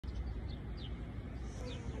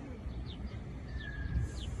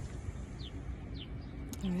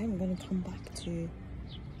Alright, I'm going to come back to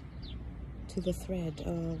the thread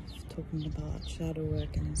of talking about shadow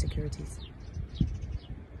work and insecurities.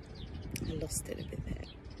 I lost it a bit there.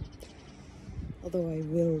 Although I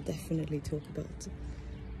will definitely talk about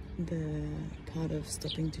the part of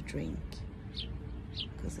stopping to drink,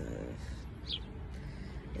 because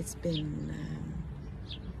it's been,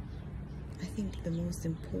 I think, the most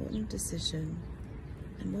important decision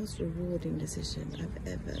and most rewarding decision I've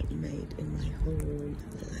ever made in my whole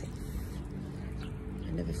life.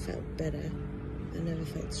 I never felt better, I never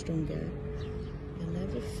felt stronger, I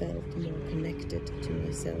never felt more connected to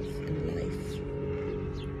myself and life.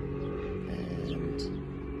 And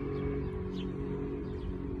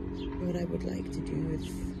what I would like to do with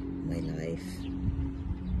my life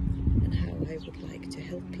and how I would like to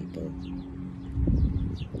help people.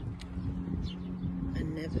 I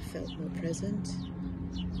never felt more present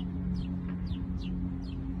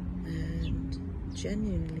and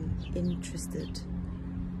genuinely interested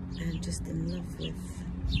and just in love with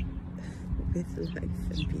life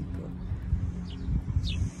and people.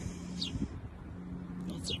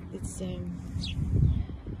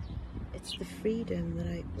 It's the freedom that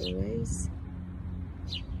I always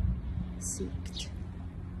seeked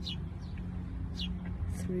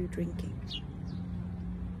through drinking,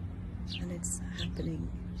 and it's happening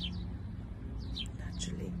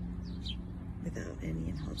naturally without any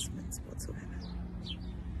enhancements whatsoever.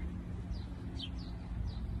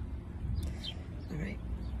 Alright,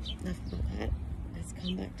 enough about that. Let's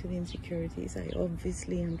come back to the insecurities. I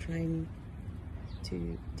obviously am trying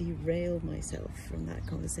to derail myself from that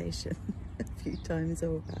conversation a few times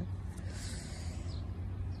over,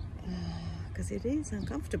 because it is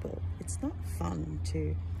uncomfortable. It's not fun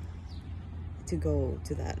to go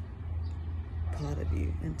to that part of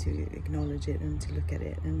you and to acknowledge it and to look at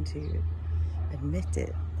it and to admit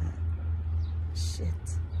it, that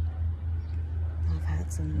shit, I've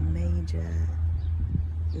had some major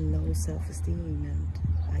low self-esteem and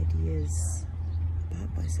ideas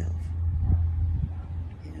about myself,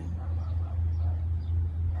 you know.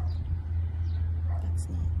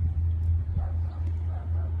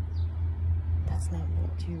 That's not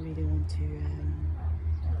what you really want to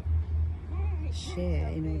share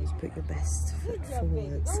in order to put your best foot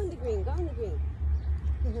forwards. Go on the green, go on the green.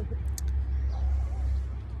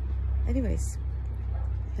 Anyways,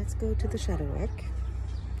 let's go to the shadow work.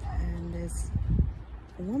 And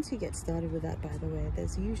once you get started with that, by the way,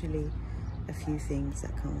 there's usually a few things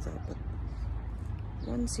that comes up, but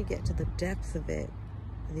once you get to the depth of it,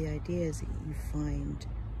 the idea is that you find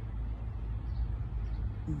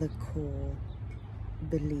the core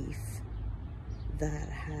belief that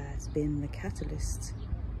has been the catalyst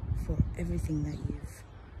for everything that you've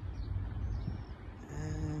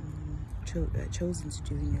chosen to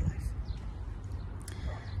do in your life.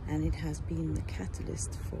 And it has been the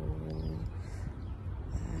catalyst for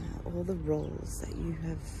all the roles that you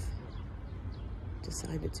have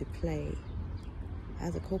decided to play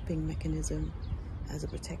as a coping mechanism, as a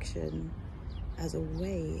protection, as a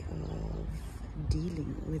way of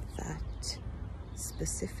dealing with that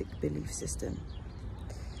specific belief system.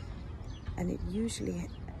 And it usually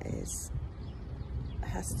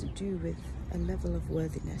has to do with a level of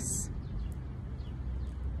worthiness,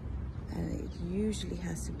 and it usually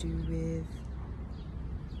has to do with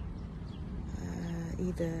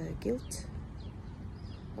either guilt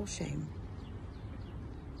or shame.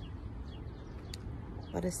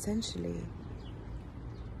 But essentially,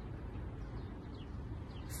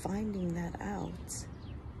 finding that out,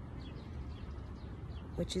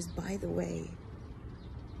 which is, by the way,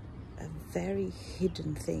 a very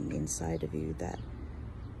hidden thing inside of you that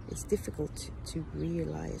it's difficult to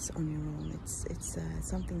realize on your own. It's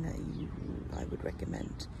something that I would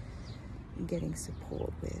recommend getting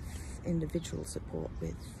support with, individual support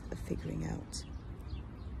with, figuring out,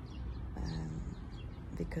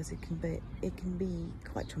 because it can be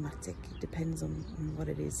quite traumatic. It depends on what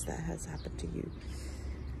it is that has happened to you.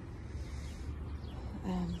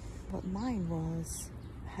 What mine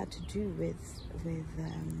had to do with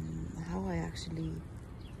how I actually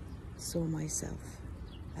saw myself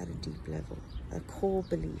at a deep level. A core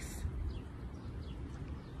belief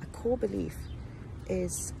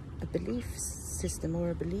is a belief system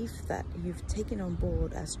or a belief that you've taken on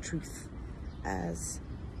board as truth, as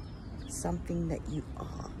something that you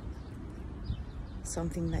are,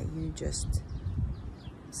 something that you just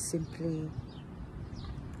simply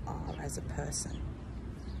are as a person.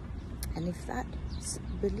 And if that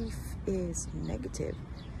belief is negative,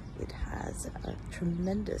 it has a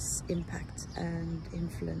tremendous impact and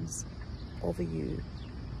influence over you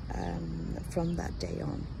from that day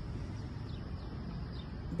on.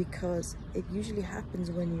 because it usually happens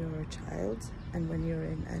when you're a child and when you're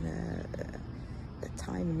in a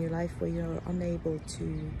time in your life where you're unable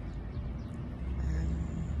to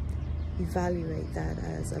evaluate that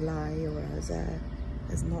as a lie or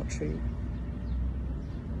as not true,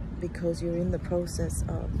 because you're in the process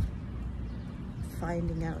of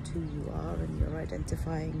finding out who you are, and you're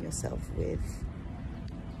identifying yourself with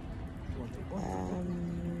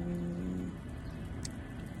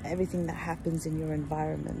everything that happens in your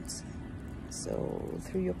environment. So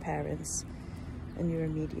through your parents and your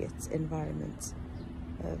immediate environment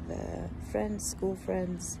of friends, school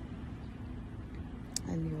friends,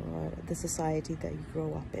 and the society that you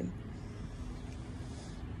grow up in.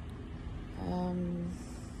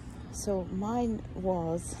 So mine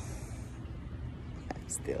was,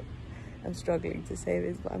 I'm struggling to say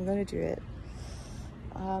this, but I'm going to do it.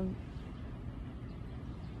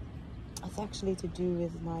 It's actually to do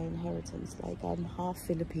with my inheritance. Like, I'm half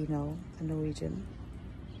Filipino and Norwegian,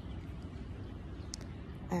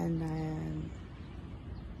 and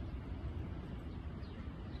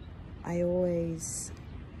I always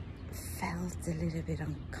felt a little bit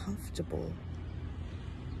uncomfortable,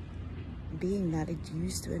 being that it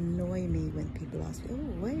used to annoy me when people ask me,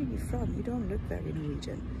 oh, where are you from? You don't look very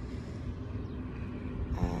Norwegian.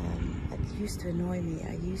 It used to annoy me.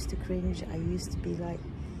 I used to cringe. I used to be like,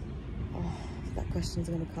 oh, that question's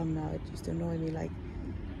going to come now. It used to annoy me, like,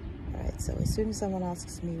 all right, so as soon as someone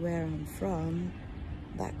asks me where I'm from,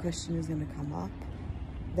 that question is going to come up.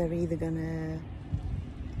 They're either going to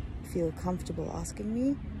feel comfortable asking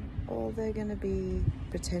me, or they're going to be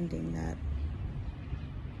pretending that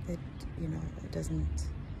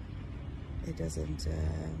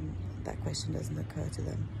that question doesn't occur to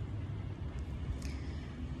them.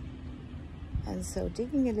 And so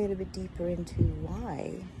digging a little bit deeper into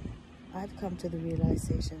why, I've come to the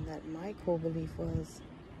realization that my core belief was,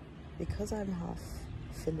 because I'm half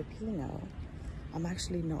Filipino, I'm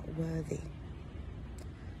actually not worthy.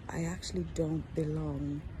 I actually don't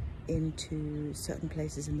belong into certain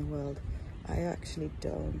places in the world. I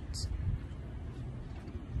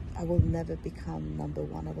will never become number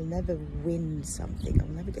one. I will never win something. I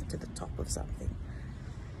will never get to the top of something.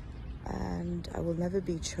 And I will never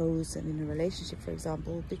be chosen in a relationship, for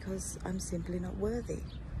example, because I'm simply not worthy.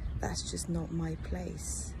 That's just not my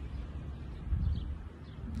place.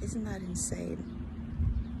 Isn't that insane?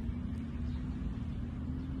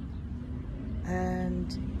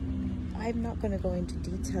 And I'm not going to go into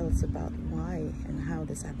details about why and how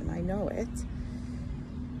this happened. I know it.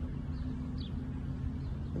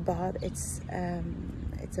 But it's a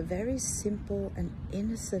very simple and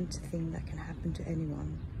innocent thing that can happen to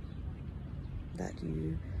anyone. That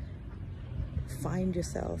you find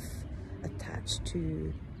yourself attached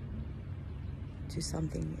to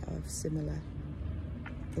something of similar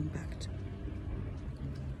impact.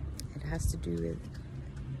 It has to do with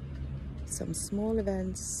some small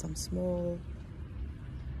events, some small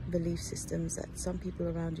belief systems that some people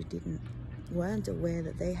around you weren't aware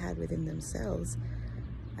that they had within themselves,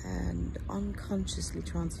 and unconsciously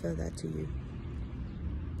transfer that to you.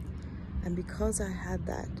 And because I had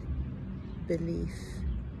that belief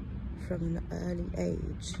from an early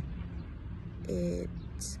age, it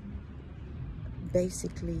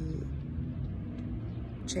basically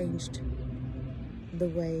changed the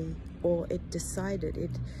way, or it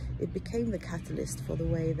became the catalyst for the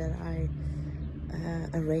way that I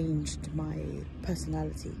arranged my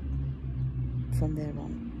personality from there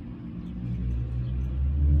on.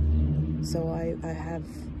 So I have,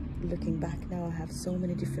 looking back now, I have so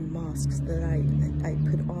many different masks that I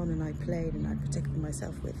put on and I played and I protected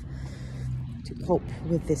myself with to cope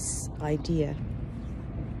with this idea,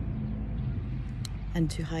 and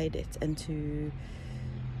to hide it, and to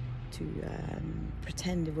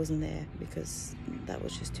pretend it wasn't there, because that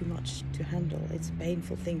was just too much to handle. It's a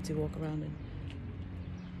painful thing to walk around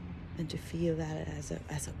and to feel that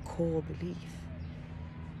as a core belief.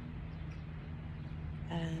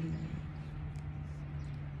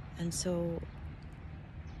 And so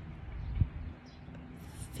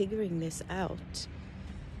figuring this out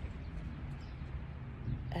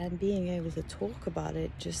and being able to talk about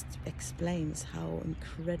it just explains how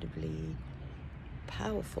incredibly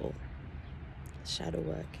powerful shadow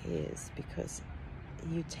work is, because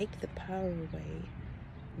you take the power away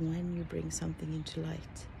when you bring something into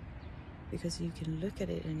light, because you can look at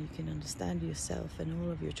it and you can understand yourself and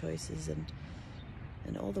all of your choices and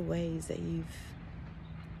all the ways that you've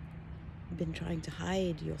been trying to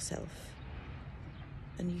hide yourself,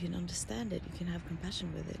 and you can understand it. You can have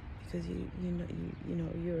compassion with it, because you know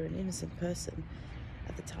you're an innocent person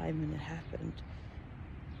at the time when it happened.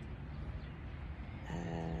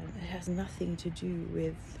 It has nothing to do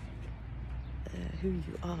with who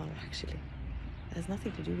you are, actually. It has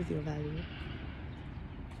nothing to do with your value.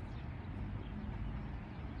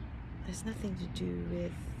 It has nothing to do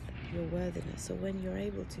with your worthiness. So when you're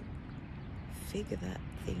able to figure that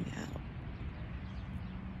thing out,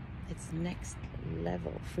 it's next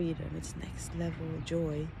level freedom, it's next level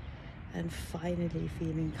joy, and finally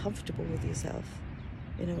feeling comfortable with yourself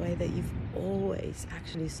in a way that you've always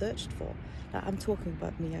actually searched for. Now, I'm talking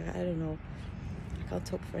about me. I don't know, I can't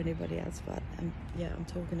talk for anybody else, but I'm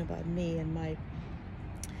talking about me and my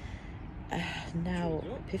now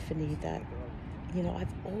epiphany that, you know,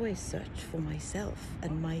 I've always searched for myself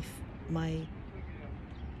and my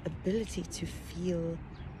ability to feel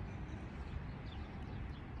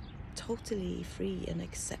totally free and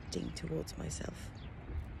accepting towards myself.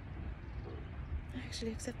 I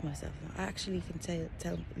actually accept myself. I actually can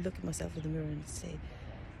look at myself in the mirror and say,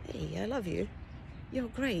 hey, I love you, you're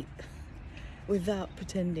great, without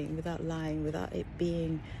pretending, without lying, without it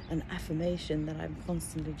being an affirmation that I'm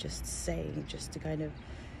constantly just saying just to kind of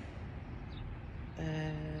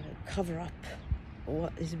cover up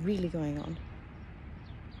what is really going on.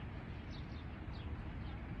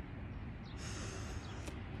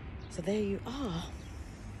 So there you are.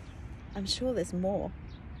 I'm sure there's more,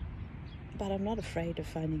 but I'm not afraid of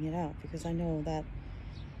finding it out, because I know that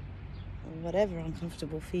whatever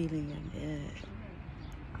uncomfortable feeling and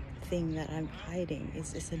thing that I'm hiding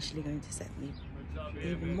is essentially going to set me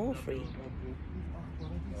even more free.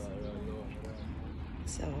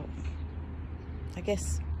 So I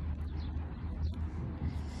guess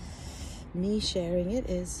me sharing it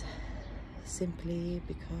is simply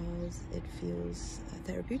because it feels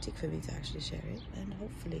therapeutic for me to actually share it, and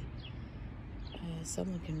hopefully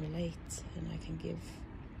someone can relate and I can give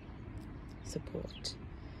support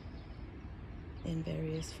in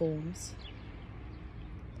various forms.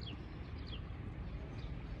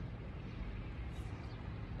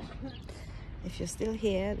 If you're still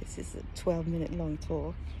here, this is a 12-minute long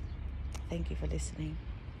talk. Thank you for listening.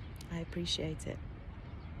 I appreciate it.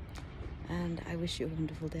 And I wish you a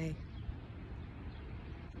wonderful day.